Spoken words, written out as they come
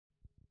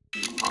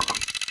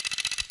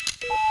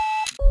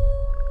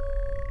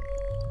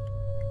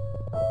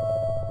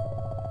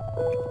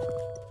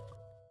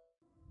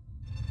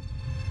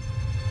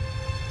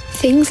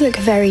Things look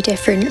very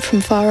different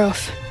from far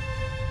off.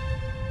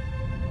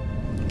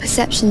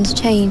 Perceptions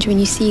change when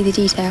you see the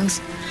details.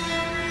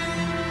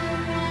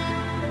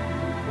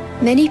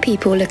 Many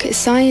people look at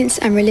science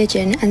and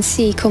religion and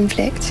see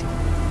conflict.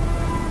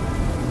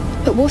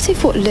 But what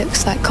if what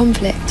looks like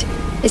conflict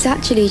is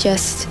actually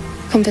just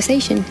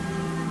conversation?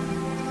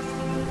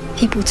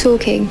 People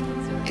talking,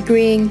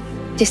 agreeing,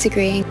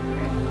 disagreeing,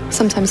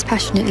 sometimes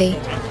passionately,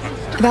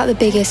 about the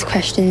biggest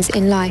questions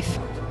in life.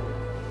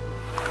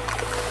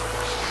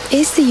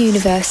 Is the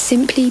universe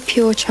simply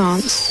pure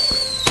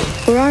chance,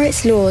 or are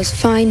its laws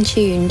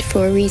fine-tuned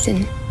for a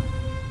reason?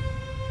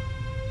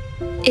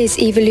 Is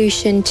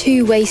evolution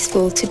too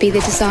wasteful to be the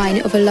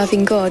design of a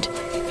loving God?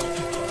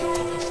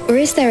 Or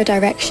is there a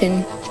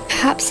direction,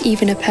 perhaps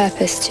even a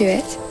purpose to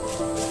it?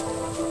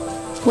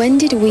 When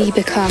did we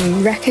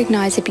become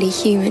recognisably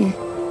human?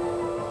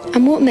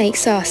 And what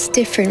makes us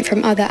different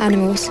from other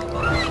animals?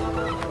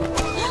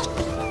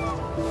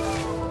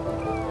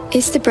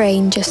 Is the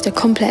brain just a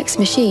complex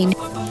machine?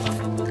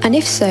 And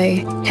if so,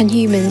 can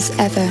humans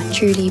ever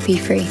truly be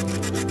free?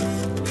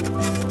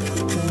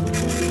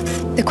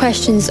 The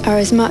questions are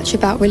as much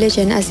about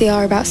religion as they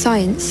are about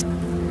science.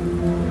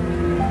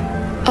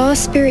 Are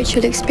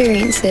spiritual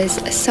experiences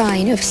a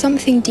sign of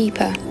something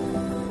deeper?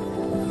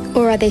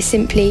 Or are they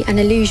simply an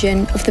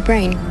illusion of the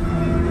brain?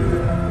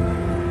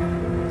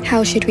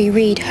 How should we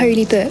read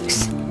holy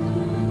books?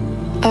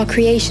 Are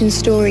creation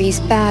stories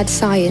bad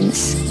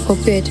science or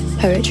good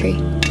poetry?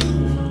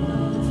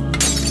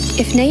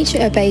 If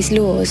nature obeys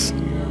laws,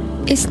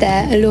 is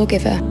there a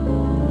lawgiver?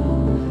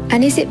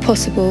 And is it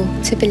possible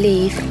to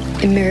believe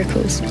in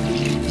miracles?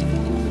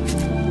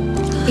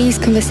 These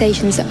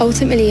conversations are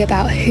ultimately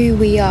about who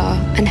we are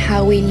and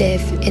how we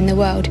live in the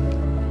world.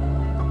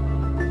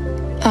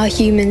 Are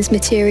humans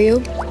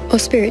material or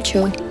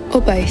spiritual, or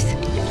both?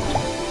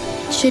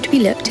 Should we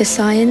look to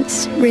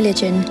science,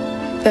 religion,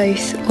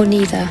 both or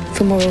neither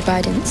for moral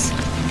guidance?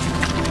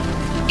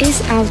 Is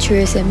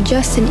altruism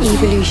just an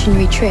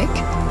evolutionary trick?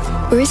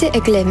 Or is it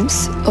a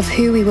glimpse of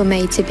who we were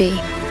made to be?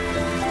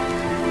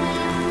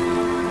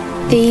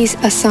 These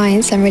are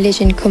science and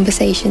religion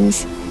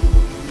conversations.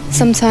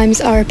 Sometimes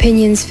our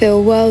opinions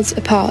feel worlds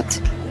apart,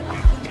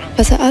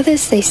 but at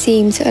others they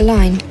seem to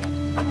align.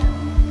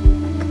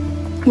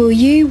 Will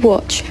you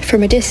watch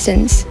from a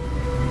distance?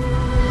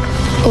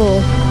 Or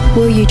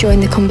will you join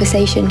the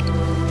conversation?